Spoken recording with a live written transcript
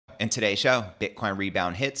In today's show, Bitcoin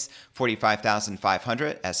rebound hits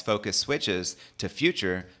 45,500 as focus switches to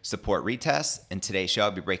future support retests. In today's show,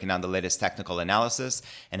 I'll be breaking down the latest technical analysis.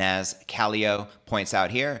 And as Calio points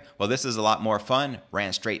out here, well, this is a lot more fun.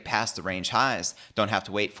 Ran straight past the range highs. Don't have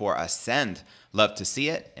to wait for a send. Love to see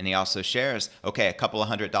it. And he also shares, okay, a couple of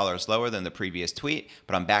 $100 lower than the previous tweet,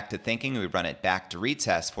 but I'm back to thinking we run it back to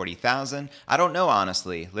retest 40,000. I don't know,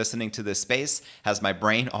 honestly. Listening to this space has my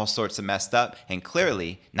brain all sorts of messed up and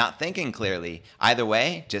clearly not thinking clearly. Either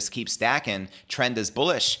way, just keep stacking. Trend is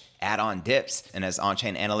bullish. Add-on dips. And as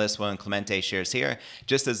on-chain analyst William Clemente shares here,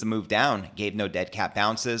 just as the move down gave no dead cat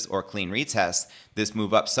bounces or clean retests, this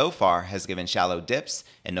move up so far has given shallow dips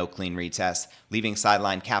and no clean retests, leaving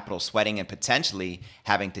sideline capital sweating and potentially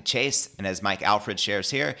having to chase. And as Mike Alfred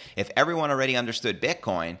shares here, if everyone already understood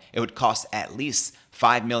Bitcoin, it would cost at least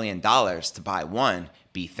 $5 million to buy one.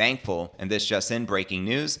 Be thankful. And this just in, breaking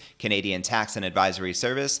news, Canadian Tax and Advisory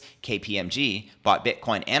Service, KPMG, bought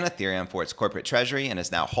Bitcoin and Ethereum for its corporate treasury and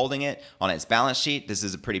is now holding it on its balance sheet. This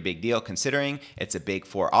is a pretty big deal considering it's a Big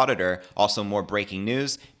Four auditor. Also more breaking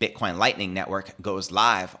news, Bitcoin Lightning Network goes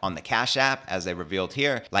live on the Cash App. As they revealed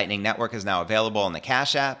here, Lightning Network is now available on the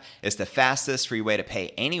Cash App. It's the fastest free way to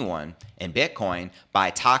pay anyone in Bitcoin.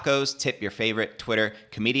 Buy tacos, tip your favorite Twitter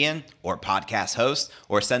comedian or podcast host,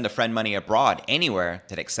 or send a friend money abroad anywhere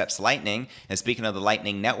that accepts Lightning. And speaking of the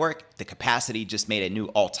Lightning Network, the capacity just made a new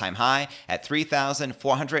all-time high at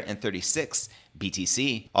 3,436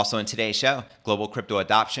 BTC. Also in today's show, global crypto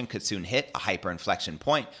adoption could soon hit a hyper-inflection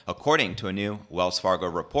point, according to a new Wells Fargo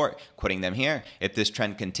report. Quoting them here, if this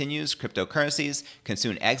trend continues, cryptocurrencies can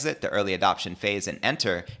soon exit the early adoption phase and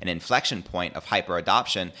enter an inflection point of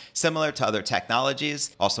hyper-adoption, similar to other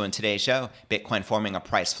technologies. Also in today's show, Bitcoin forming a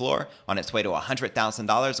price floor on its way to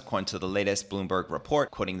 $100,000, according to the latest Bloomberg report.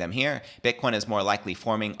 Quoting them here, Bitcoin is more likely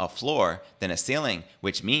forming a floor than a ceiling,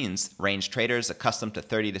 which means range traders accustomed to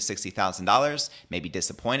 $30,000 to $60,000 may be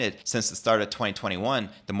disappointed. Since the start of 2021,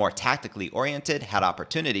 the more tactically oriented had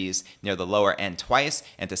opportunities near the lower end twice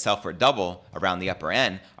and to sell for double around the upper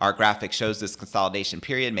end. Our graphic shows this consolidation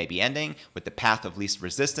period may be ending with the path of least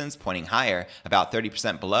resistance pointing higher, about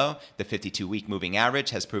 30% below. The 52-week moving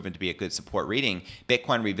average has proven to be a good support reading.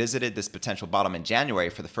 Bitcoin revisited this potential bottom in January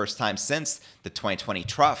for the first time since the 2020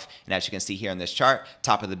 trough. And as you can see here in this chart,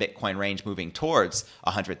 top of the Bitcoin range moving towards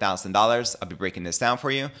 $100,000. I'll be breaking this down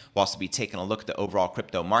for you. We'll also be taking a look at the overall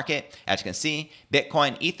crypto market. As you can see,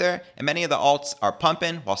 Bitcoin, Ether, and many of the alts are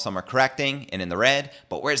pumping while some are correcting and in the red.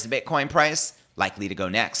 But where's the Bitcoin price? Likely to go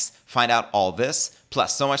next. Find out all this,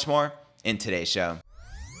 plus so much more in today's show.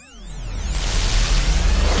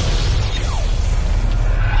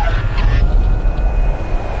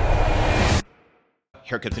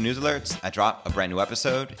 Here at Crypto News Alerts, I drop a brand new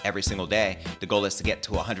episode every single day. The goal is to get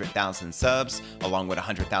to 100,000 subs along with a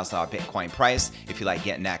 $100,000 Bitcoin price. If you like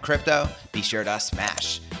getting that crypto, be sure to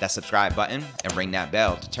smash that subscribe button and ring that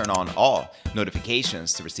bell to turn on all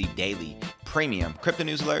notifications to receive daily premium crypto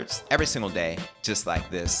news alerts every single day, just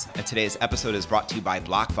like this. And today's episode is brought to you by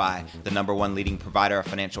BlockFi, the #1 leading provider of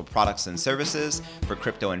financial products and services for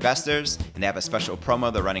crypto investors. And they have a special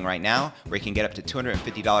promo they're running right now where you can get up to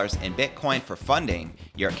 $250 in Bitcoin for funding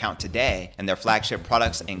your account today. And their flagship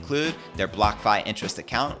products include their BlockFi interest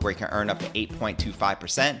account, where you can earn up to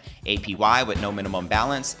 8.25% APY with no minimum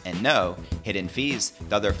balance and no hidden fees.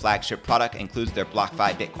 The other flagship product includes their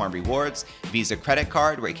BlockFi Bitcoin Rewards Visa credit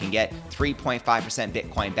card, where you can get 3.5%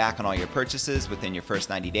 Bitcoin back on all your purchases within your first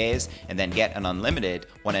 90 days, and then get an unlimited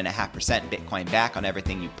 1.5% Bitcoin back on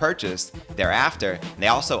everything you purchased thereafter. And they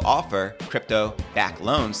also offer crypto-backed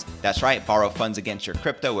loans. That's right, borrow funds against your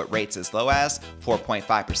crypto with rates as low as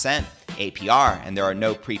 4.5% APR, and there are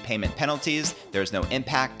no prepayment penalties. There's no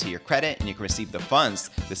impact to your credit, and you can receive the funds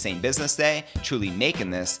the same business day, truly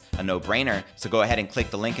making this a no-brainer. So go ahead and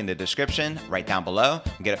click the link in the description right down below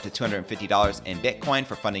and get up to $250 in Bitcoin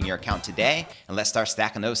for funding your account today. And let's start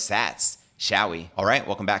stacking those sats, shall we? All right,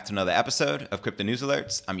 welcome back to another episode of Crypto News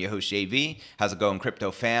Alerts. I'm your host, JV. How's it going,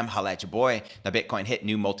 crypto fam? Holla at your boy. Now, Bitcoin hit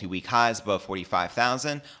new multi-week highs above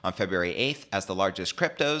 45,000 on February 8th as the largest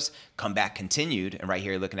cryptos comeback continued. And right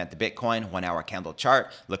here, looking at the Bitcoin 1-hour candle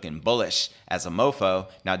chart, looking bullish as a mofo.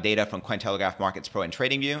 Now, data from Cointelegraph Markets Pro and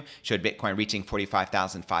TradingView showed Bitcoin reaching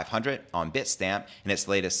 45,500 on Bitstamp in its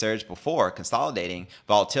latest surge before consolidating.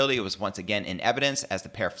 Volatility was once again in evidence as the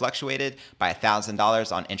pair fluctuated by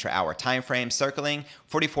 $1,000 on intra-hour time frame, circling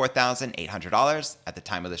 $44,800 at the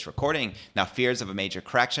time of this recording. Now, fears of a major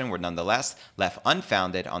correction were nonetheless left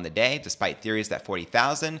unfounded on the day, despite theories that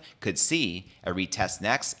 40,000 could see a retest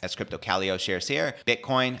next, as crypto Crypto Calio shares here.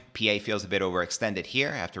 Bitcoin, PA feels a bit overextended here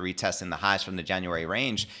after retesting the highs from the January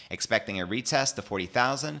range, expecting a retest to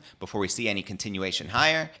 40,000 before we see any continuation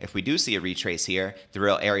higher. If we do see a retrace here, the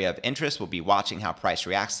real area of interest will be watching how price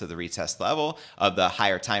reacts to the retest level of the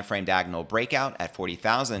higher time frame diagonal breakout at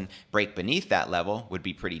 40,000. Break beneath that level would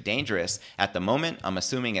be pretty dangerous. At the moment, I'm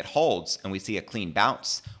assuming it holds and we see a clean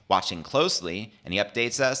bounce. Watching closely, and he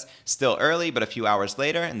updates us, still early, but a few hours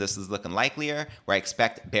later, and this is looking likelier, where I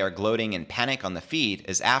expect bear gloating and panic on the feed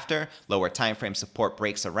is after lower time frame support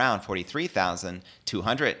breaks around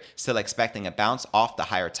 43,200, still expecting a bounce off the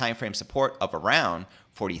higher time frame support of around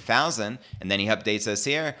 40,000, and then he updates us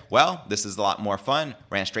here. Well, this is a lot more fun.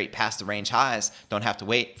 Ran straight past the range highs. Don't have to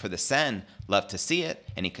wait for the send. Love to see it.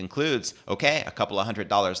 And he concludes, okay, a couple of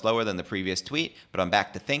 $100 lower than the previous tweet, but I'm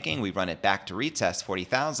back to thinking we run it back to retest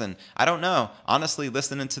 40,000. I don't know. Honestly,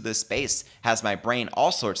 listening to this space has my brain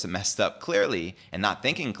all sorts of messed up clearly and not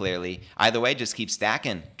thinking clearly. Either way, just keep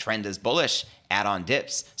stacking. Trend is bullish. Add-on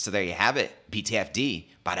dips. So there you have it. BTFD.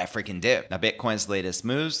 Buy that freaking dip. Now, Bitcoin's latest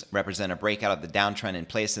moves represent a breakout of the downtrend in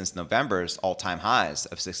place since November's all-time highs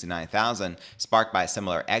of 69,000, sparked by a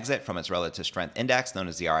similar exit from its relative strength index known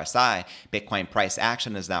as the RSI. Bitcoin price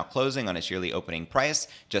action is now closing on its yearly opening price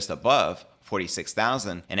just above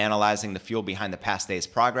 46,000. And analyzing the fuel behind the past day's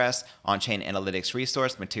progress, on-chain analytics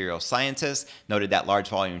resource Material Scientists noted that large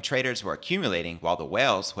volume traders were accumulating while the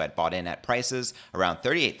whales who had bought in at prices around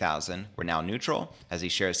 38,000 were now neutral. As he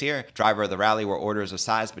shares here, driver of the rally were orders of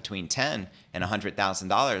size between $10,000 and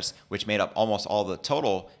 $100,000, which made up almost all the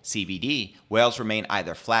total CVD. Whales remain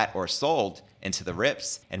either flat or sold into the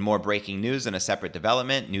rips. And more breaking news in a separate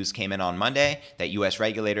development. News came in on Monday that U.S.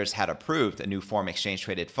 regulators had approved a new form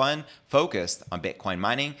exchange-traded fund focused on Bitcoin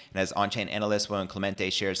mining. And as on-chain analyst William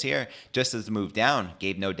Clemente shares here, just as the move down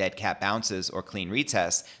gave no dead cat bounces or clean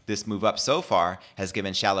retests, this move up so far has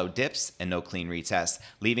given shallow dips and no clean retests,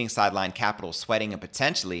 leaving sideline capital sweating and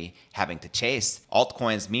potentially having to chase.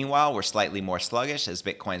 Altcoins, meanwhile, were slightly more sluggish as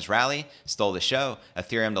Bitcoin's rally stole the show.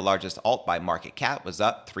 Ethereum, the largest alt by market cap, was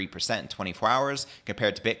up 3% in 24 hours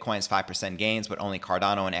compared to Bitcoin's 5% gains, but only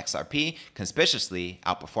Cardano and XRP conspicuously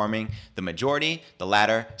outperforming the majority. The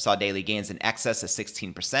latter saw daily gains in excess of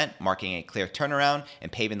 16%, marking a clear turnaround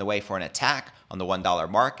and paving the way for an attack on the $1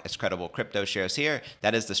 mark. As Credible Crypto shares here,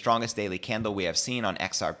 that is the strongest daily candle we have seen on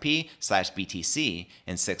XRP/BTC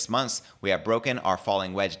in 6 months. We have broken our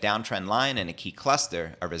falling wedge downtrend line, and a key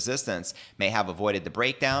cluster of resistance may have avoided the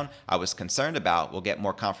breakdown I was concerned about. We'll get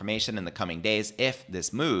more confirmation in the coming days if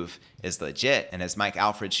this move is legit. And as Mike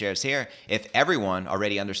Alfred shares here, if everyone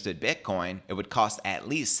already understood Bitcoin, it would cost at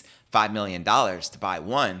least $5 million to buy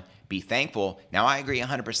one. Be thankful. Now, I agree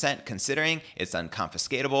 100% considering it's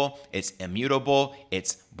unconfiscatable, it's immutable,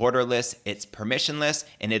 it's borderless, it's permissionless,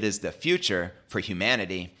 and it is the future for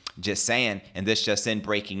humanity. Just saying. And this just in,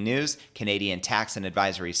 breaking news, Canadian Tax and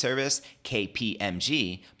Advisory Service,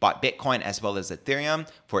 KPMG, bought Bitcoin as well as Ethereum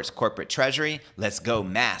for its corporate treasury. Let's go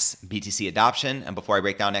mass BTC adoption. And before I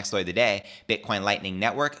break down next story of the day, Bitcoin Lightning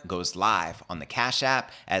Network goes live on the Cash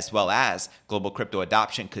App, as well as global crypto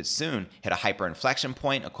adoption could soon hit a hyper-inflection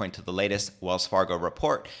point according to the latest Wells Fargo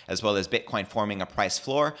report, as well as Bitcoin forming a price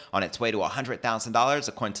floor on its way to $100,000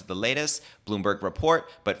 according to the latest Bloomberg report.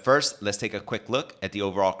 But first, let's take a quick look at the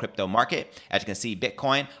overall crypto market. As you can see,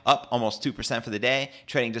 Bitcoin up almost 2% for the day,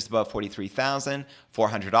 trading just above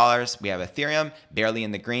 $43,400. We have Ethereum barely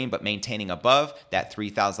in the green, but maintaining above that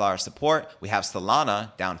 $3,000 support. We have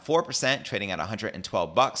Solana down 4%, trading at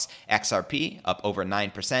 $112. XRP up over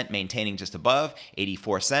 9%, maintaining just above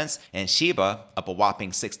 84 cents. And Shiba up a whopping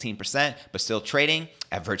 16%, but still trading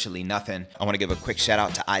at virtually nothing. I want to give a quick shout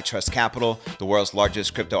out to iTrust Capital, the world's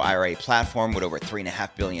largest crypto IRA platform with over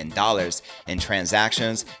 $3.5 billion in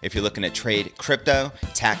transactions. If you're looking to trade crypto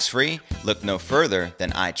tax-free, look no further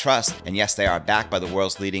than iTrust. And yes, they are backed by the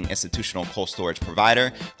world's leading institutional cold storage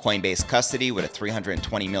provider, Coinbase Custody, with a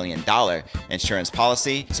 $320 million insurance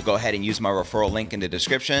policy. So go ahead and use my referral link in the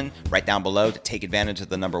description right down below to take advantage of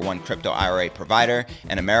the #1 crypto IRA provider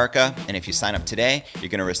in America. And if you sign up today, you're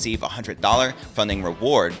going to receive a $100 funding reward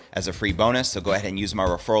as a free bonus. So go ahead and use my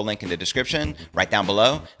referral link in the description right down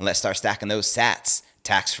below, and let's start stacking those sats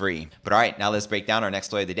tax-free. But all right, now let's break down our next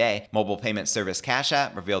story of the day. Mobile payment service Cash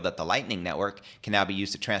App revealed that the Lightning Network can now be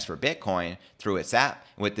used to transfer Bitcoin through its app.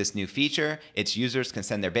 With this new feature, its users can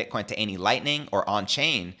send their Bitcoin to any Lightning or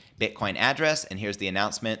on-chain Bitcoin address. And here's the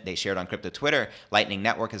announcement they shared on crypto Twitter. Lightning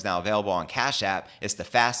Network is now available on Cash App. It's the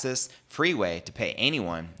fastest, free way to pay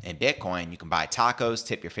anyone in Bitcoin. You can buy tacos,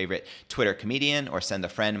 tip your favorite Twitter comedian, or send a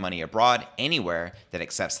friend money abroad anywhere that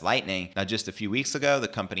accepts Lightning. Now, just a few weeks ago, the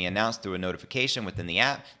company announced through a notification within the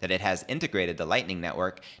app that it has integrated the Lightning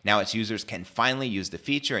Network. Now its users can finally use the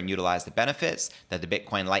feature and utilize the benefits that the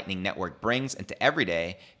Bitcoin Lightning Network brings into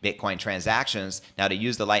everyday Bitcoin transactions. Now, to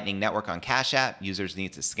use the Lightning Network on Cash App, users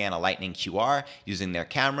need to scan a Lightning QR using their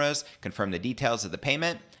cameras, confirm the details of the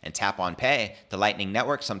payment, and tap on pay. The Lightning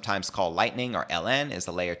Network, sometimes called Lightning or LN, is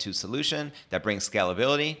a layer 2 solution that brings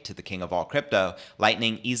scalability to the king of all crypto.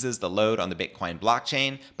 Lightning eases the load on the Bitcoin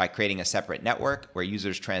blockchain by creating a separate network where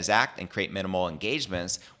users transact and create minimal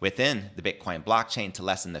engagements within the Bitcoin blockchain to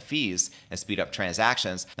lessen the fees and speed up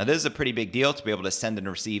transactions. Now, this is a pretty big deal to be able to send and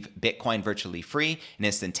receive Bitcoin virtually free and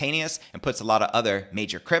instantaneous, and puts a lot of other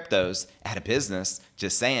major cryptos out of business.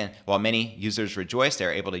 Just saying. While many users rejoice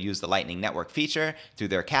they're able to use the Lightning Network feature through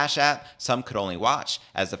their Cash App, some could only watch.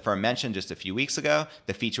 As the firm mentioned just a few weeks ago,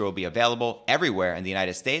 the feature will be available everywhere in the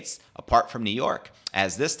United States apart from New York.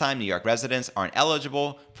 As this time New York residents aren't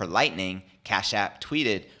eligible for Lightning, Cash App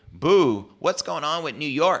tweeted, "Boo, what's going on with New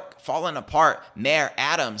York? Falling apart. Mayor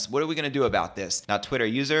Adams, what are we going to do about this?" Now, Twitter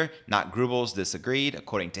user Not Grubbles disagreed.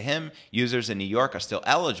 According to him, users in New York are still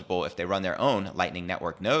eligible if they run their own Lightning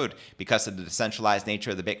Network node. Because of the decentralized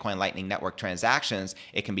nature of the Bitcoin Lightning Network transactions,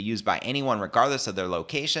 it can be used by anyone regardless of their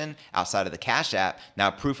location outside of the Cash App.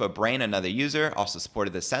 Now, Proof of Brain, another user, also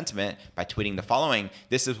supported this sentiment by tweeting the following: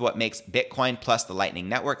 "This is what makes Bitcoin plus the Lightning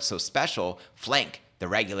Network so special. Flank the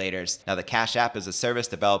regulators." Now, the Cash App is a service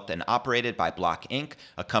developed and operated by Block Inc.,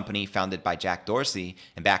 a company founded by Jack Dorsey.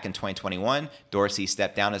 And back in 2021, Dorsey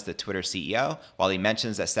stepped down as the Twitter CEO. While he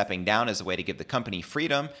mentions that stepping down is a way to give the company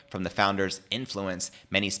freedom from the founder's influence,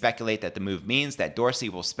 many speculate that the move means that Dorsey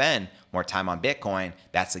will spend more time on Bitcoin.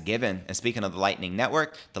 That's a given. And speaking of the Lightning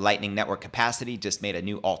Network capacity just made a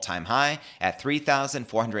new all-time high at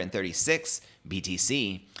 3,436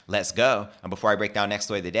 BTC. Let's go. And before I break down next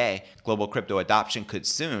story of the day, global crypto adoption could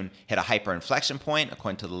soon hit a hyper-inflection point,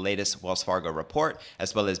 according to the latest Wells Fargo report,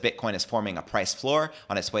 as well as Bitcoin is forming a price floor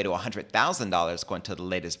on its way to $100,000, according to the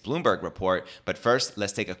latest Bloomberg report. But first,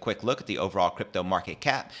 let's take a quick look at the overall crypto market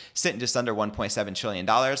cap, sitting just under $1.7 trillion,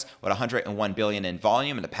 with $101 billion in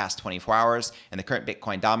volume in the past 24 hours, and the current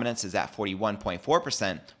Bitcoin dominance is at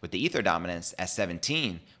 41.4%, with the Ether dominance at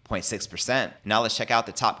 17.6%. Now let's check out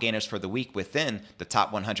the top gainers for the week within the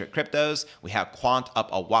top 100 cryptos. We have Quant up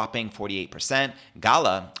a whopping 48%,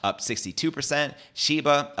 Gala up 62%,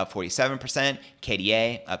 Shiba up 47%,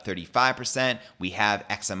 KDA up 35%. We have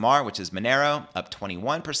XMR, which is Monero, up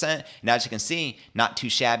 21%. And as you can see, not too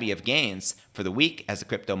shabby of gains for the week as the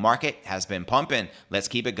crypto market has been pumping. Let's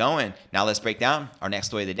keep it going. Now let's break down our next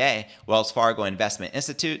story of the day. Wells Fargo Investment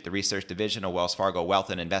Institute, the research division of Wells Fargo Wealth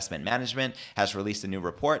and Investment Management, has released a new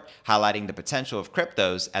report highlighting the potential of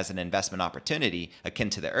cryptos as an investment opportunity akin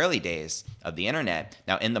to the early days of the internet.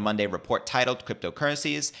 Now, in the Monday report titled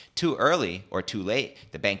Cryptocurrencies, Too Early or Too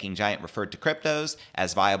Late, the banking giant referred to cryptos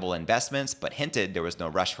as viable investments, but hinted there was no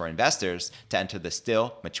rush for investors to enter the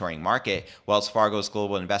still maturing market. Wells Fargo's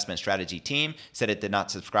global investment strategy team said it did not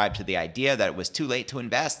subscribe to the idea that it was too late to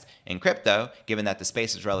invest in crypto, given that the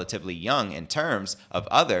space is relatively young in terms of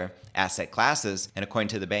other asset classes. And according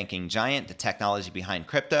to the banking giant, the technology behind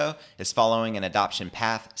crypto is following an adoption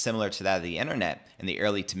path similar to that of the internet in the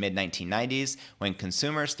early to mid 1990s, when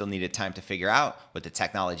consumers still needed time to figure out what the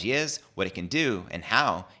technology is, what it can do, and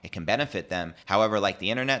how it can benefit them. However, like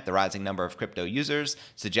the internet, the rising number of crypto users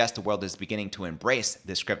suggests the world is beginning to embrace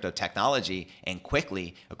this crypto technology, and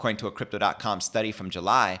quickly. According to a Crypto.com study from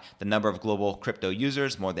July, the number of global crypto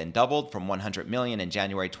users more than doubled from 100 million in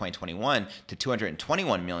January 2021 to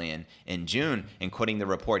 221 million in June. And quoting the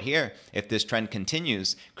report here, if this trend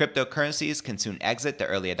continues, cryptocurrencies can soon exit the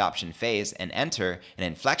early adoption phase and enter an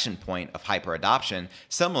inflection point of hyper-adoption,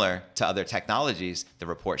 similar to other technologies, the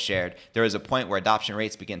report shared. There is a point where adoption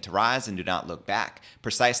rates begin to rise and do not look back.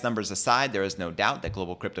 Precise numbers aside, there is no doubt that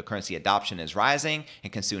global cryptocurrency adoption is rising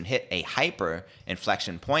and can soon hit a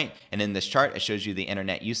hyper-inflection point. And in this chart, it shows you the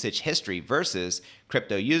internet usage history versus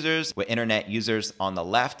crypto users with internet users on the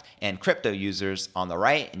left and crypto users on the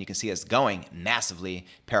right, and you can see us going massively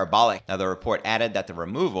parabolic. Now, the report added that the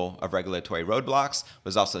removal of regulatory roadblocks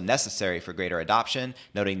was also necessary for greater adoption,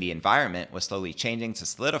 noting the environment was slowly changing to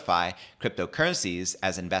solidify cryptocurrencies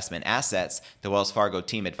as investment assets. The Wells Fargo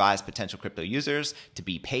team advised potential crypto users to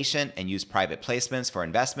be patient and use private placements for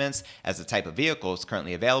investments, as the type of vehicles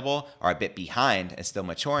currently available are a bit behind and still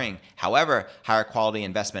maturing. However, higher quality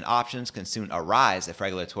investment options can soon arise if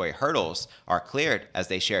regulatory hurdles are cleared. As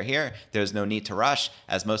they share here, there is no need to rush,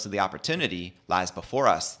 as most of the opportunity lies before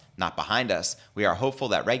us, not behind us. We are hopeful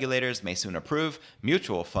that regulators may soon approve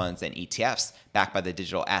mutual funds and ETFs backed by the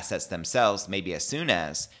digital assets themselves, maybe as soon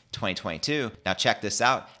as 2022. Now check this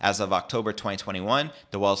out. As of October 2021,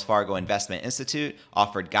 the Wells Fargo Investment Institute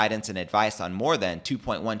offered guidance and advice on more than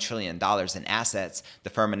 $2.1 trillion in assets. The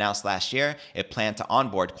firm announced last year it planned to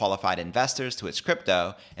onboard qualified investors to its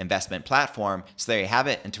crypto investment platform. So there you have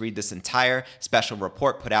it. And to read this entire special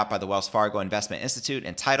report put out by the Wells Fargo Investment Institute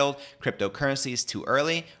entitled Cryptocurrencies Too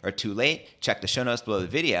Early or Too Late, check the show notes below the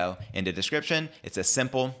video in the description. It's a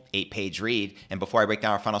simple 8-page read. And before I break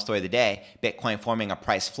down our final story of the day, Bitcoin forming a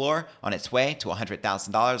price floor on its way to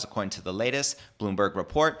 $100,000 according to the latest Bloomberg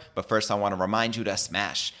report. But first, I want to remind you to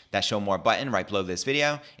smash that show more button right below this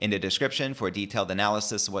video in the description for a detailed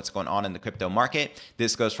analysis of what's going on in the crypto market.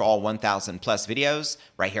 This goes for all 1,000 plus videos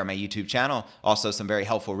right here on my YouTube channel. Also, some very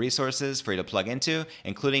helpful resources for you to plug into,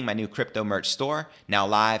 including my new crypto merch store, now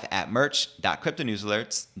live at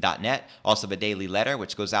merch.cryptonewsalerts.net. Also, the daily letter,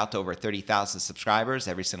 which goes out to over 30,000 subscribers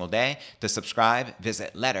every single day. To subscribe,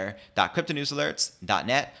 visit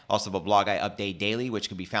letter.cryptonewsalerts.net. Also, the blog I update daily, which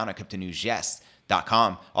can be found at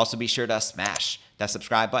cryptonewsyes.com. Also, be sure to smash that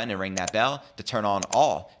subscribe button and ring that bell to turn on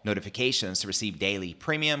all notifications to receive daily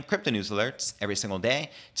premium crypto news alerts every single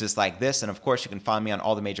day, just like this. And of course, you can find me on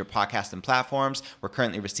all the major podcasting platforms. We're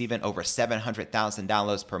currently receiving over 700,000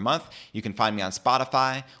 downloads per month. You can find me on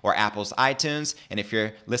Spotify or Apple's iTunes. And if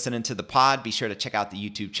you're listening to the pod, be sure to check out the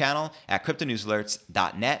YouTube channel at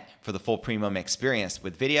cryptonewsalerts.net for the full premium experience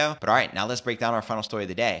with video. But all right, now let's break down our final story of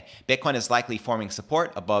the day. Bitcoin is likely forming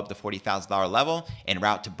support above the $40,000 level en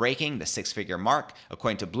route to breaking the six-figure mark,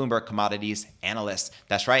 according to Bloomberg commodities analysts.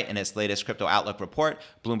 That's right. In its latest crypto outlook report,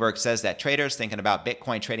 Bloomberg says that traders thinking about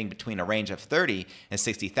Bitcoin trading between a range of 30 and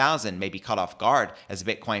 60,000 may be caught off guard as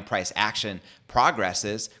Bitcoin price action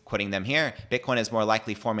progresses. Quoting them here, Bitcoin is more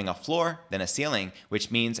likely forming a floor than a ceiling,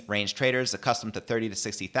 which means range traders accustomed to 30 to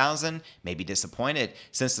 60,000 may be disappointed.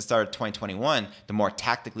 Since the start of 2021, the more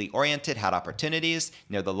tactically oriented had opportunities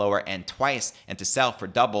near the lower end twice and to sell for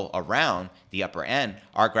double around the upper end.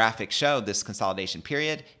 Our graphics show this consolidation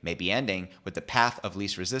period may be ending, with the path of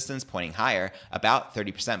least resistance pointing higher. About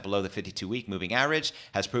 30% below the 52-week moving average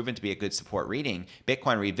has proven to be a good support reading.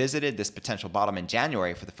 Bitcoin revisited this potential bottom in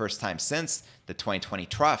January for the first time since the 2020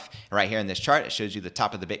 trough. And right here in this chart, it shows you the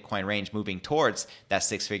top of the Bitcoin range moving towards that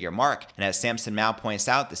six-figure mark. And as Samson Mao points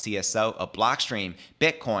out, the CSO of Blockstream,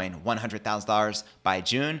 Bitcoin $100,000 by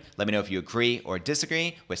June. Let me know if you agree or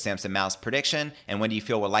disagree with Samson Mao's prediction, and when do you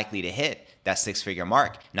feel we're likely to hit that six-figure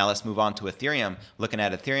mark. Now let's move on to Ethereum. Looking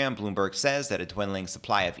at Ethereum, Bloomberg says that a dwindling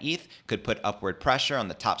supply of ETH could put upward pressure on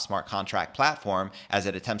the top smart contract platform as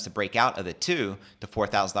it attempts to break out of the $2,000 to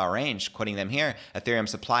 $4,000 range. Quoting them here, Ethereum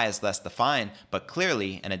supply is less defined, but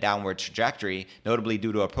clearly in a downward trajectory, notably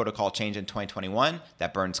due to a protocol change in 2021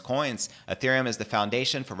 that burns coins. Ethereum is the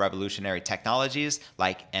foundation for revolutionary technologies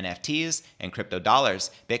like NFTs and crypto dollars.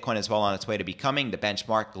 Bitcoin is well on its way to becoming the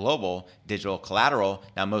benchmark global digital collateral.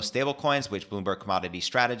 Now, most stablecoins, which Bloomberg commodity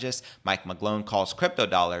strategist Mike Malone calls crypto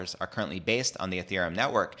dollars, are currently based on the Ethereum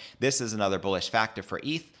network. This is another bullish factor for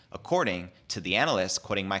ETH. According to the analyst,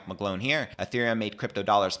 quoting Mike Malone here, Ethereum made crypto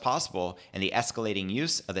dollars possible, and the escalating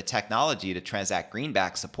use of the technology to transact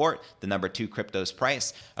greenbacks support the number 2 crypto's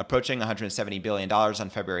price. Approaching $170 billion on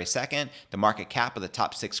February 2nd, the market cap of the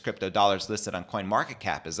top 6 crypto dollars listed on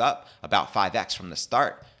CoinMarketCap is up about 5x from the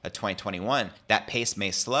start of 2021. That pace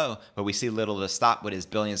may slow, but we see little to stop what is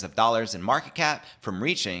billions of dollars in market cap from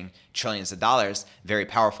reaching trillions of dollars. Very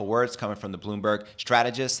powerful words coming from the Bloomberg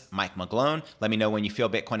strategist Mike Malone. Let me know when you feel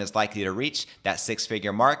Bitcoin is likely to reach that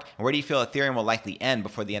six-figure mark, and where do you feel Ethereum will likely end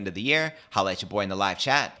before the end of the year? Holla at your boy in the live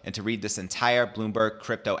chat. And to read this entire Bloomberg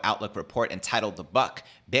crypto outlook report entitled The Buck,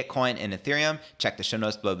 Bitcoin and Ethereum, check the show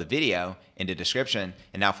notes below the video in the description.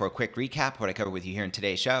 And now for a quick recap of what I covered with you here in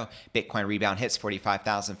today's show. Bitcoin rebound hits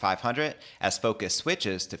 45,000 45,500 as focus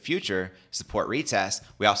switches to future support retest.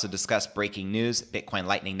 We also discuss breaking news. Bitcoin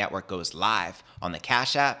Lightning Network goes live on the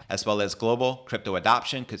Cash App, as well as global crypto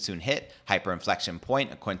adoption could soon hit hyper-inflection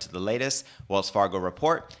point according to the latest Wells Fargo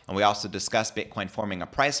report. And we also discuss Bitcoin forming a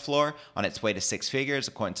price floor on its way to six figures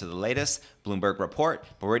according to the latest Bloomberg report.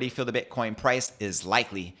 But where do you feel the Bitcoin price is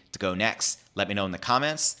likely to go next? Let me know in the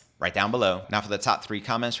comments right down below. Now for the top 3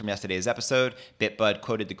 comments from yesterday's episode. BitBud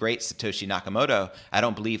quoted the great Satoshi Nakamoto: "I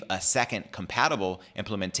don't believe a second compatible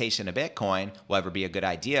implementation of Bitcoin will ever be a good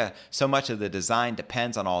idea. So much of the design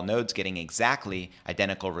depends on all nodes getting exactly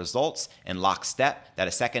identical results in lockstep that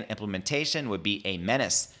a second implementation would be a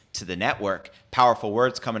menace to the network." Powerful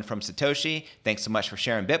words coming from Satoshi. Thanks so much for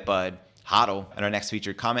sharing, BitBud. Hodl. And our next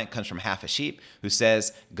featured comment comes from Half a Sheep, who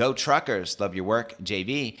says, "Go Truckers, love your work,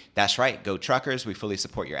 JV." That's right, go Truckers. We fully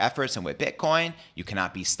support your efforts, and with Bitcoin, you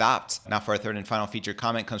cannot be stopped. Now for our third and final featured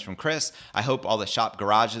comment comes from Chris. "I hope all the shop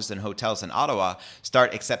garages and hotels in Ottawa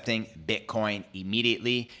start accepting Bitcoin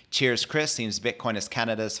immediately." Cheers, Chris. Seems Bitcoin is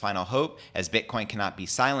Canada's final hope, as Bitcoin cannot be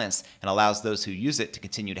silenced and allows those who use it to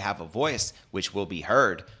continue to have a voice, which will be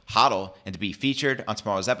heard. Hodl. And to be featured on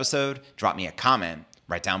tomorrow's episode, drop me a comment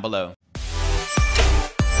right down below.